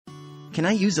Can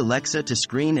I use Alexa to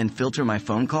screen and filter my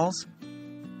phone calls?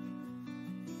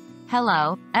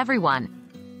 Hello,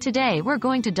 everyone. Today we're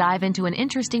going to dive into an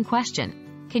interesting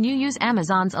question. Can you use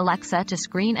Amazon's Alexa to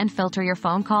screen and filter your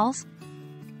phone calls?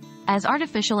 As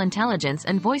artificial intelligence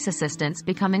and voice assistants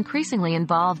become increasingly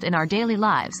involved in our daily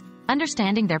lives,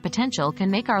 understanding their potential can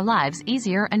make our lives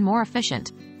easier and more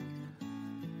efficient.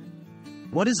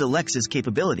 What is Alexa's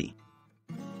capability?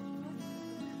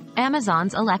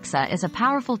 Amazon's Alexa is a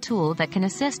powerful tool that can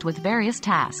assist with various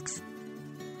tasks.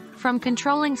 From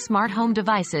controlling smart home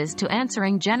devices to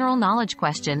answering general knowledge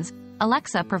questions,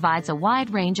 Alexa provides a wide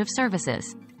range of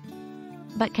services.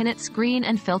 But can it screen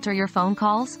and filter your phone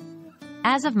calls?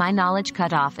 As of my knowledge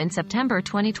cutoff in September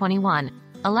 2021,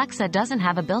 Alexa doesn't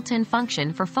have a built-in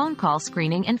function for phone call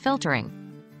screening and filtering.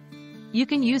 You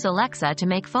can use Alexa to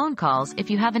make phone calls if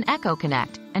you have an Echo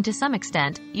Connect, and to some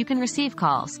extent, you can receive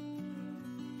calls.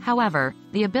 However,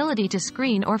 the ability to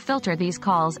screen or filter these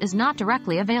calls is not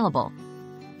directly available.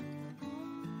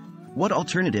 What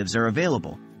alternatives are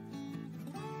available?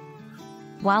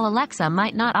 While Alexa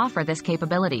might not offer this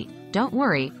capability, don't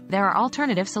worry, there are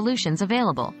alternative solutions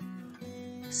available.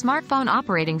 Smartphone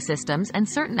operating systems and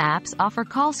certain apps offer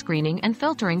call screening and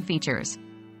filtering features.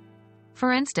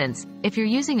 For instance, if you're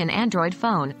using an Android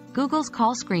phone, Google's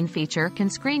Call Screen feature can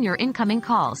screen your incoming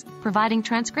calls, providing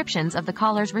transcriptions of the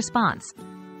caller's response.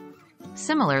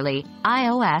 Similarly,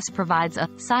 iOS provides a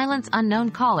Silence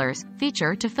Unknown Callers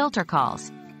feature to filter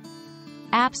calls.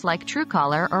 Apps like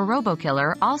Truecaller or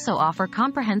RoboKiller also offer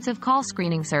comprehensive call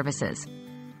screening services.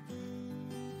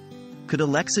 Could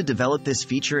Alexa develop this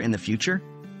feature in the future?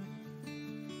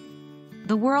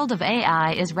 The world of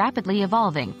AI is rapidly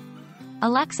evolving.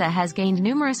 Alexa has gained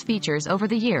numerous features over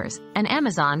the years, and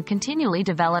Amazon continually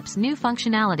develops new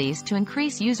functionalities to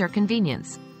increase user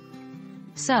convenience.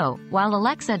 So, while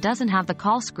Alexa doesn't have the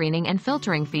call screening and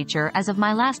filtering feature as of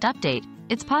my last update,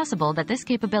 it's possible that this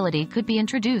capability could be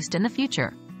introduced in the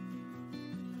future.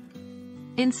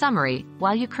 In summary,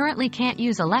 while you currently can't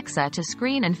use Alexa to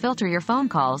screen and filter your phone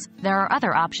calls, there are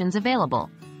other options available.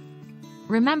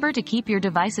 Remember to keep your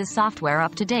device's software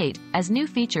up to date, as new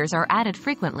features are added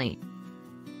frequently.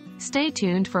 Stay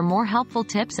tuned for more helpful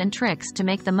tips and tricks to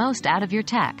make the most out of your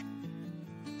tech.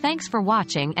 Thanks for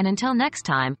watching, and until next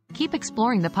time, keep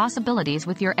exploring the possibilities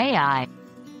with your AI.